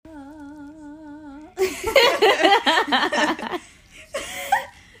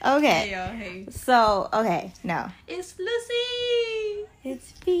Okay. Hey, y'all. Hey. So, okay. No. It's Lucy.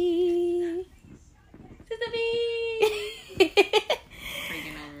 It's B. Sister B.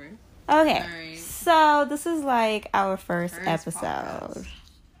 Freaking over it. Okay. All right. So, this is like our first episode. Podcast.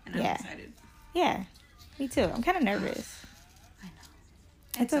 And I'm excited. Yeah. Me too. I'm kind of nervous. I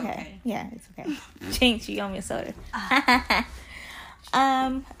know. It's okay. Yeah, it's okay. Jinx, you owe me a soda. Okay.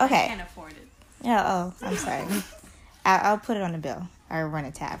 I can't afford it. Oh, I'm sorry. I'll put it on the bill. I'll run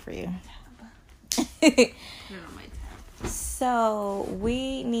a tab for you. Put it on my tab. So,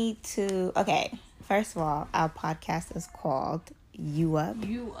 we need to... Okay. First of all, our podcast is called You Up.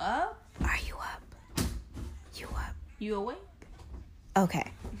 You up? Are you up? You up? You awake?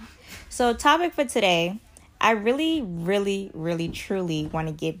 Okay. So, topic for today, I really, really, really, truly want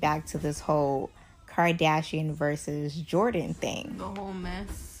to get back to this whole Kardashian versus Jordan thing. The whole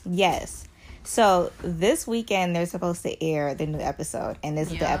mess. Yes. So, this weekend, they're supposed to air the new episode. And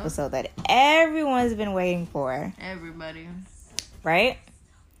this is the episode that everyone's been waiting for. Everybody. Right?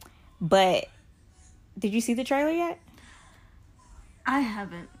 But, did you see the trailer yet? I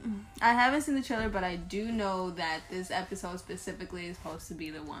haven't seen the trailer, but I do know that this episode specifically is supposed to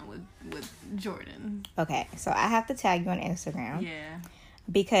be the one with Jordan. Okay. So, I have to tag you on Instagram. Yeah.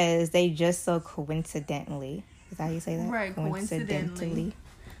 Because they just so coincidentally... Is that how you say that? Right, coincidentally.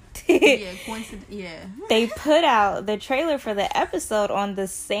 Yeah, yeah. They put out the trailer for the episode on the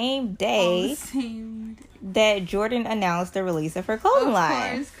same day that Jordan announced the release of her clothing line.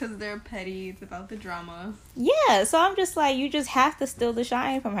 Of course, because they're petty. It's about the drama. Yeah, so I'm just like, you just have to steal the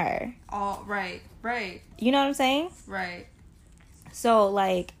shine from her. Oh, right. You know what I'm saying? Right. So,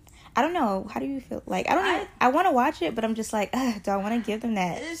 like, I don't know. How do you feel? Like, I want to watch it, but I'm just like, do I want to give them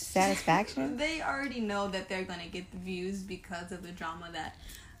that satisfaction? They already know that they're going to get the views because of the drama that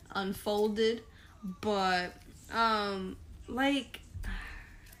unfolded, but like,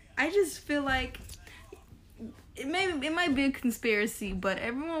 I just feel like it might be a conspiracy, but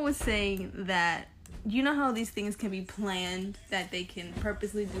everyone was saying that, you know how these things can be planned, that they can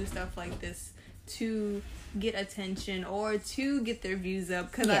purposely do stuff like this to get attention or to get their views up,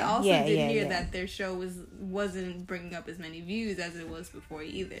 because I also did hear that their show wasn't bringing up as many views as it was before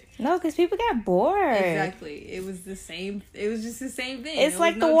either. No, because people got bored. Exactly. It was just the same thing. It's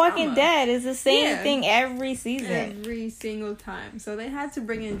like The Walking Dead. It's the same thing every season, every single time. So they had to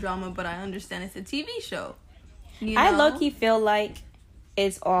bring in drama, but I understand it's a TV show. You know? I low-key feel like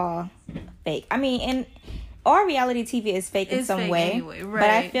it's all fake. I mean, and all reality TV is fake in some way. Anyway, right. But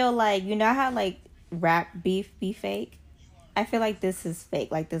I feel like, you know how like rap beef be fake? I feel like this is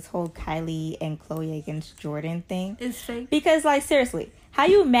fake. Like this whole Kylie and Khloe against Jordan thing is fake. Because, like, seriously, how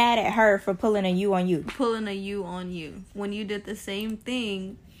you mad at her for pulling a you on you? Pulling a you on you when you did the same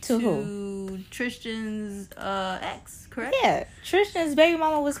thing to who? Tristan's ex, correct? Yeah, Tristan's baby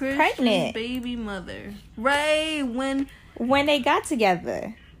mama was pregnant. Baby mother, right? When they got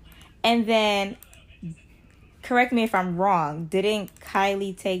together, and then. Correct me if I'm wrong. Didn't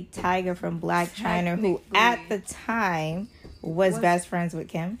Kylie take Tyga from Blac Chyna, who at the time was best friends with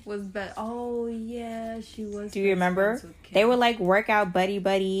Kim? Oh yeah, she was. Do you remember? They were like workout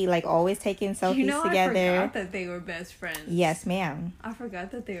buddy, like always taking selfies together. I forgot that they were best friends. Yes, ma'am. I forgot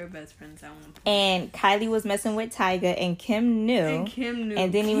that they were best friends at one point. And Kylie was messing with Tyga, and Kim knew.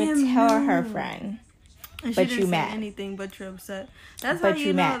 And didn't even tell her friend. And she didn't say anything, but you're upset. That's how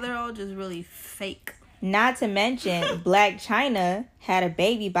you know they're all just really fake. Not to mention, Blac Chyna had a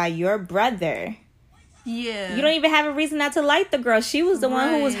baby by your brother. Yeah. You don't even have a reason not to like the girl. She was the one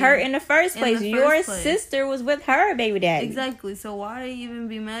who was hurt in the first place. Your sister was with her baby daddy. Exactly. So why even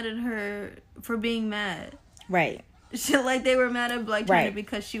be mad at her for being mad? Right. Shit, like they were mad at Blac Chyna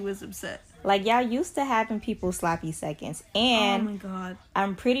because she was upset. Like, y'all used to having people sloppy seconds. And oh my God.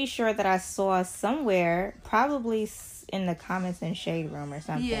 I'm pretty sure that I saw somewhere, probably in the comments in Shade Room or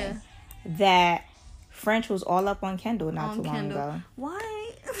something, that French was all up on Kendall not too long ago.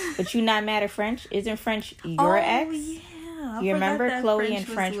 Why? But you not mad at French? Isn't French your ex? Yeah. You remember Khloe and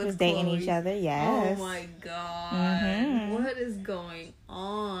French was dating each other? Yes. Oh my God. Mm-hmm. What is going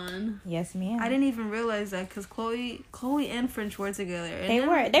on? Yes, ma'am. I didn't even realize that because Khloe and French were together. And they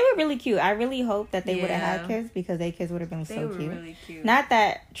were really cute. I really hope that they would have had kids because their kids would have been so cute. They were really cute. Not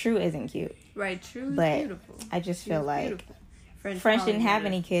that True isn't cute. Right, True is beautiful. I just feel like beautiful. French didn't have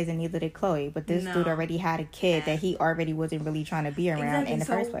any kids and neither did Khloe, but this dude already had a kid that he already wasn't really trying to be around in the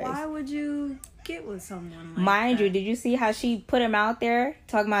first place. Why would you get with someone like Mind that? you, did you see how she put him out there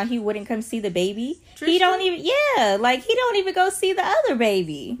talking about he wouldn't come see the baby? Tristan? He don't even go see the other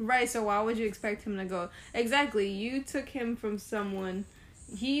baby. Right, so why would you expect him to go? Exactly, you took him from someone,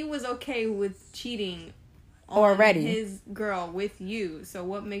 he was okay with cheating already his girl with you. So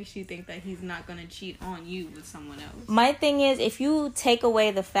what makes you think that he's not gonna cheat on you with someone else? My thing is, if you take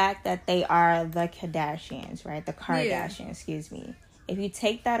away the fact that they are the Kardashians, right? The Kardashians, excuse me. If you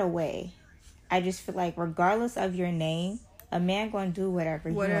take that away, I just feel like regardless of your name, a man gonna do whatever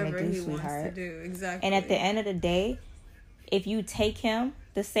he want to do, sweetheart. Wants to do. Exactly. And at the end of the day, if you take him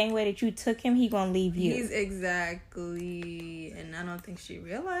the same way that you took him, he gonna leave you. He's exactly, and I don't think she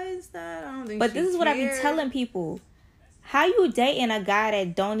realized that. I don't think. But this is what I be telling people: how you dating a guy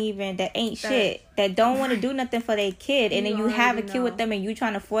that ain't shit, that don't want to do nothing for their kid, and then you have a kid with them, and you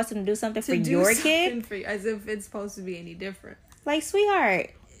trying to force them to do something for your kid, as if it's supposed to be any different. Like, sweetheart,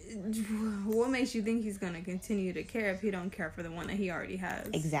 what makes you think he's gonna continue to care if he don't care for the one that he already has?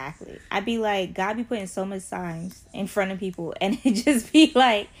 Exactly. I'd be like, God be putting so much signs in front of people, and it just be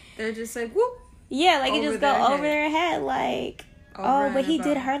like, they're just like, whoop. Yeah, like it just go over their head, like, oh, but he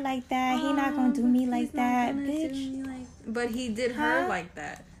did her like that. He not gonna do me like that, bitch. But he did her like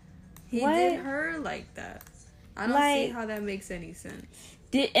that. He did her like that. I don't see how that makes any sense.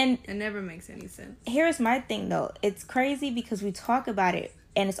 It never makes any sense. Here's my thing, though. It's crazy because we talk about it,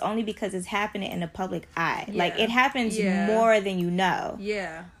 and it's only because it's happening in the public eye. Yeah. Like, it happens more than you know.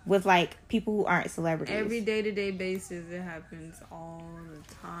 Yeah. With, like, people who aren't celebrities. Every day-to-day basis, it happens all the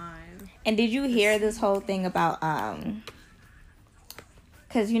time. And did you hear this whole thing about,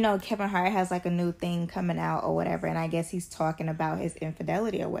 because, you know, Kevin Hart has, like, a new thing coming out or whatever, and I guess he's talking about his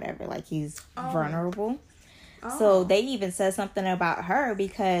infidelity or whatever. Like, he's vulnerable. Oh. So they even said something about her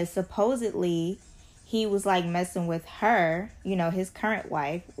because supposedly he was like messing with her, you know, his current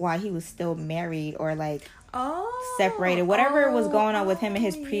wife, while he was still married or like separated. Whatever was going on with him in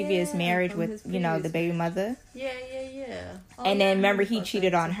his previous marriage with, you know, the baby mother. Yeah. And then remember he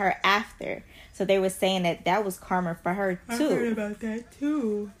cheated on her after. So they were saying that was karma for her too. I heard about that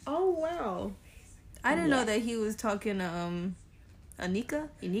too. Oh wow. I didn't know that he was talking to Eniko?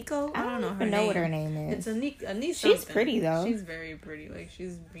 I don't know her name. Know what her name is. It's Anika. She's pretty though. She's very pretty. Like,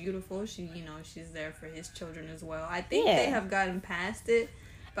 she's beautiful. She, you know, she's there for his children as well. I think they have gotten past it,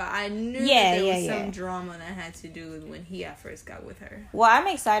 but I knew that there was some drama that had to do with when he at first got with her. Well, I'm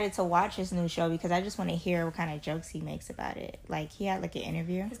excited to watch his new show because I just want to hear what kind of jokes he makes about it. Like, he had like an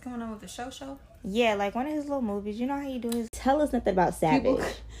interview. He's coming on with the show? Yeah, like one of his little movies. You know how you do his... Tell us nothing about Savage.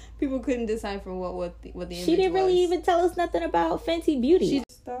 People couldn't decipher what the image She didn't really even tell us nothing about Fenty Beauty. She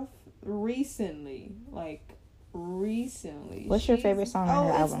stuff recently. What's your favorite song on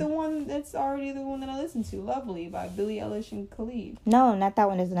her album? It's the one that's already the one that I listened to. Lovely by Billie Eilish and Khalid. No, not that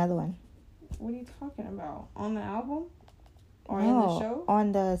one. There's another one. What are you talking about? On the album? Or in the show?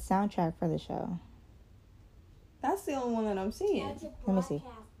 On the soundtrack for the show. That's the only one that I'm seeing. Let me see.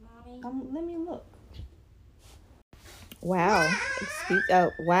 Let me look. Wow.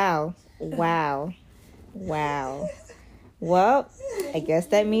 Wow. Well, I guess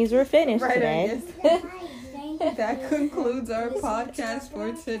that means we're finished today. That concludes our podcast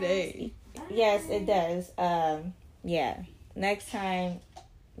for today. Yes, it does. Yeah. Next time.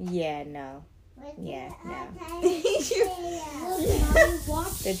 Yeah, no.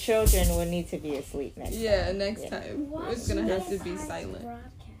 The children will need to be asleep next time. Yeah, next time. It's gonna have to be silent.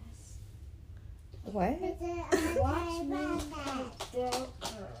 What?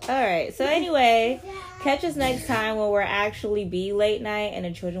 Alright, so anyway, catch us next time when we're actually be late night and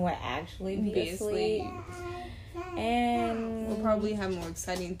the children will actually be asleep. And we'll probably have more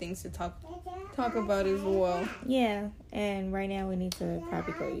exciting things to talk about as well. Yeah, and right now we need to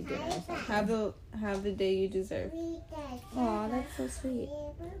probably go eat dinner or something. Have the day you deserve. Aw, that's so sweet.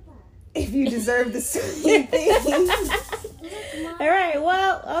 If you deserve the sweet things. All right.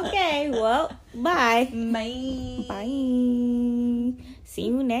 Well, okay. Well, bye. Bye. See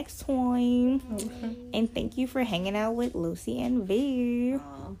you next time. Okay. And thank you for hanging out with Lucy and Veer.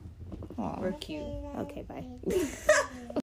 We're cute. Okay, bye.